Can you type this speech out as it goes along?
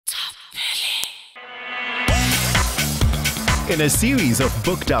In a series of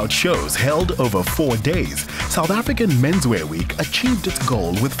booked-out shows held over 4 days, South African Menswear Week achieved its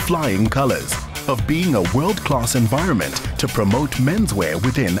goal with flying colors of being a world-class environment to promote menswear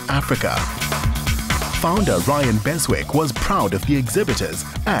within Africa. Founder Ryan Beswick was proud of the exhibitors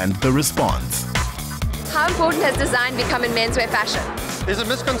and the response. How important has design become in menswear fashion? There's a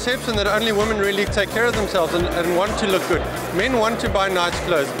misconception that only women really take care of themselves and want to look good. Men want to buy nice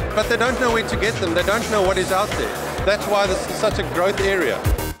clothes, but they don't know where to get them. They don't know what is out there. That's why this is such a growth area.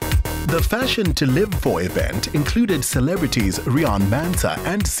 The Fashion to Live For event included celebrities Riaan Mansa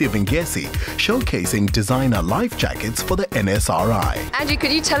and Sivingesi showcasing designer life jackets for the NSRI. Andrew,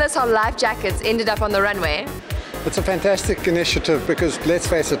 could you tell us how life jackets ended up on the runway? It's a fantastic initiative because, let's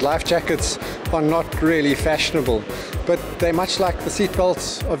face it, life jackets are not really fashionable, but they're much like the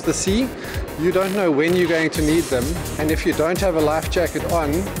seatbelts of the sea. You don't know when you're going to need them, and if you don't have a life jacket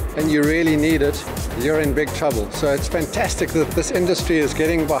on and you really need it, you're in big trouble. So it's fantastic that this industry is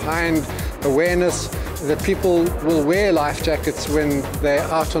getting behind awareness that people will wear life jackets when they're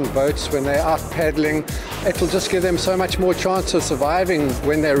out on boats, when they're out paddling. It will just give them so much more chance of surviving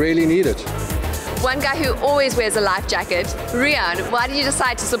when they really need it. One guy who always wears a life jacket, Riaan, why did you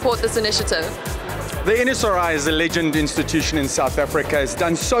decide to support this initiative? The NSRI is a legend institution in South Africa. It's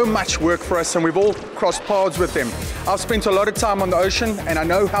done so much work for us and we've all crossed paths with them. I've spent a lot of time on the ocean and I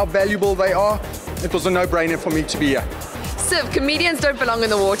know how valuable they are. It was a no-brainer for me to be here. Siv, comedians don't belong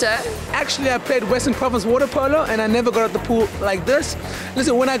in the water. Actually, I played Western Province water polo and I never got out the pool like this.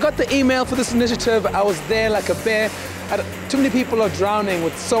 Listen, when I got the email for this initiative, I was there like a bear. Too many people are drowning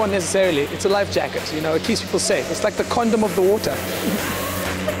with so unnecessarily. It's a life jacket, you know, it keeps people safe. It's like the condom of the water.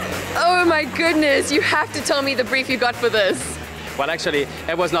 Oh my goodness, you have to tell me the brief you got for this. Well, actually,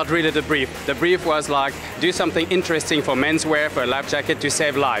 it was not really the brief. The brief was like, do something interesting for menswear, for a life jacket to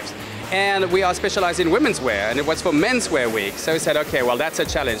save lives. And we are specialized in women's wear, and it was for Menswear Week. So we said, okay, well, that's a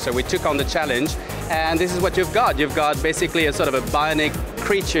challenge. So we took on the challenge, and this is what you've got. You've got basically a sort of a bionic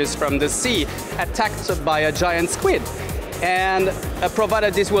creatures from the sea attacked by a giant squid. And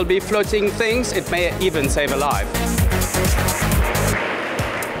provided this will be floating things, it may even save a life.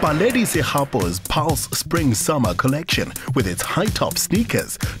 Baledi Sehapo's Pulse Spring-Summer collection with its high-top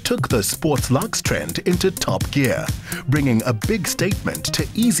sneakers took the sports luxe trend into top gear, bringing a big statement to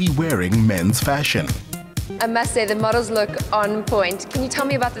easy-wearing men's fashion. I must say the models look on point. Can you tell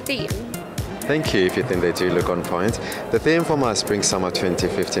me about the theme? Thank you if you think they do look on point. The theme for my Spring-Summer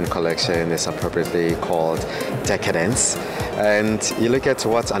 2015 collection is appropriately called Decadence. And you look at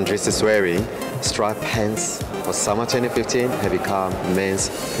what Andres is wearing, striped pants for summer 2015 have become men's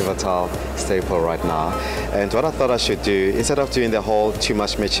pivotal staple right now. And what I thought I should do, instead of doing the whole too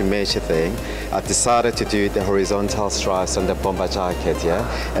much matchy thing, I decided to do the horizontal stripes on the bomber jacket,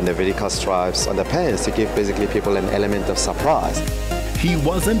 and the vertical stripes on the pants to give basically people an element of surprise. He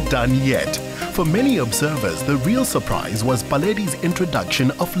wasn't done yet. For many observers, the real surprise was Baledi's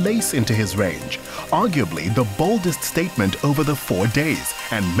introduction of lace into his range, arguably the boldest statement over the 4 days,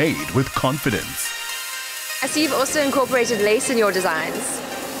 and made with confidence. I see you've also incorporated lace in your designs.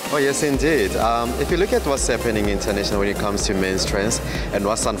 Oh yes, indeed. If you look at what's happening internationally when it comes to men's trends and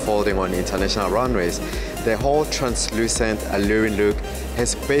what's unfolding on international runways, the whole translucent, alluring look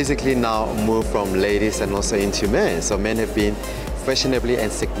has basically now moved from ladies and also into men. So men have been fashionably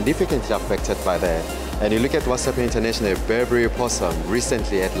and significantly affected by that. And you look at what's happening internationally, Burberry Possum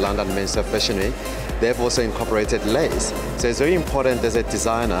recently at London Menswear Fashion Week, they've also incorporated lace. So it's very important as a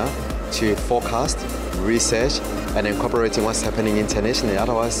designer to forecast, research, and incorporating what's happening internationally.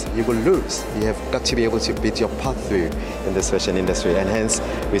 Otherwise, you will lose. You have got to be able to beat your path through in this fashion industry. And hence,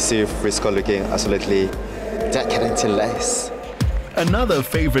 we see Frisco looking absolutely decadent in lace. Another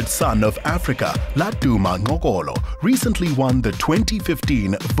favorite son of Africa, Laduma Ngokolo, recently won the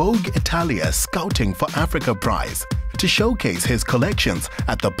 2015 Vogue Italia Scouting for Africa prize to showcase his collections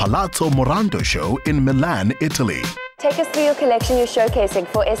at the Palazzo Morando show in Milan, Italy. Take us through your collection you're showcasing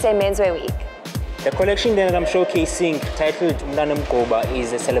for SA Menswear Week. The collection that I'm showcasing, titled Mnana Mgoba,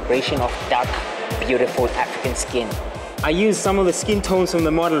 is a celebration of dark, beautiful African skin. I use some of the skin tones from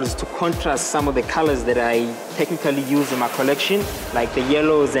the models to contrast some of the colors that I technically use in my collection, like the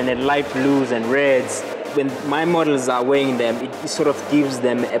yellows and the light blues and reds. When my models are wearing them, it sort of gives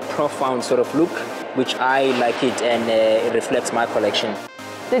them a profound sort of look, which I like it, and it reflects my collection.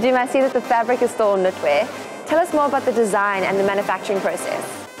 Laduma, I see that the fabric is still knitwear. Tell us more about the design and the manufacturing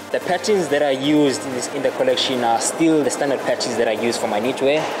process. The patterns that I used in the collection are still the standard patterns that I use for my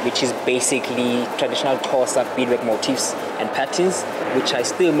knitwear, which is basically traditional toss-up beadwork motifs and patterns, which I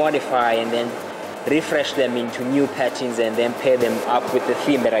still modify and then refresh them into new patterns and then pair them up with the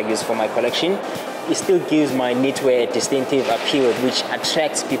theme that I use for my collection. it still gives my knitwear a distinctive appeal, which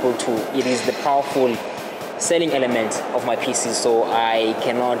attracts people to. It is the powerful selling element of my pieces, so I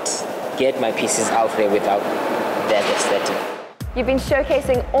cannot get my pieces out there without that aesthetic. You've been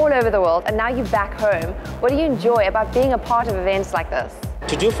showcasing all over the world and now you're back home. What do you enjoy about being a part of events like this?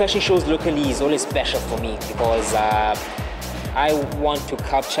 To do fashion shows locally is always special for me because I want to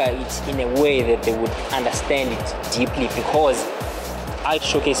capture it in a way that they would understand it deeply, because I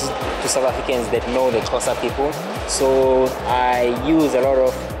showcase it to South Africans that know the Xhosa people. So I use a lot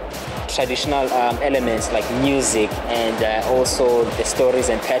of traditional elements like music and also the stories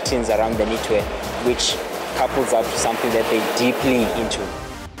and patterns around the knitwear, which couples up to something that they're deeply into.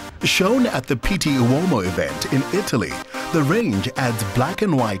 Shown at the PT Uomo event in Italy, the range adds black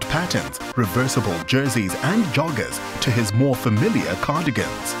and white patterns, reversible jerseys and joggers to his more familiar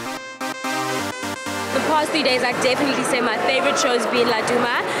cardigans. The past 3 days, I definitely say my favorite show has been La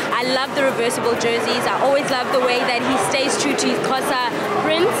Duma. I love the reversible jerseys. I always love the way that he stays true to his Xhosa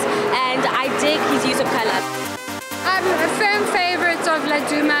prints, and I dig his use of color. I'm a firm favourite of La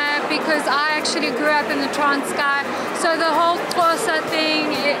Duma because I actually grew up in the Transkei, so the whole Xhosa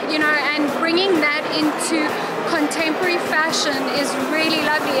thing, you know, and bringing that into contemporary fashion is really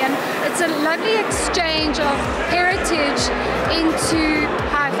lovely, and it's a lovely exchange of heritage into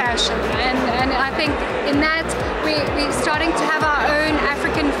high fashion, and I think in that we're starting to have our own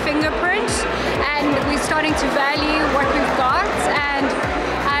African fingerprint, and we're starting to value what we've got, and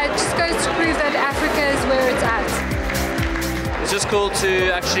it just goes to prove that Africa is where it's at. It's just cool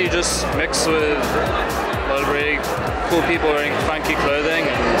to actually just mix with a lot of really cool people wearing funky clothing,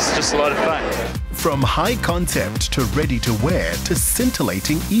 and it's just a lot of fun. From high concept to ready to wear to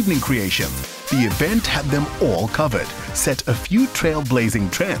scintillating evening creations, the event had them all covered, set a few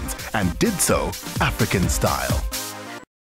trailblazing trends, and did so African style.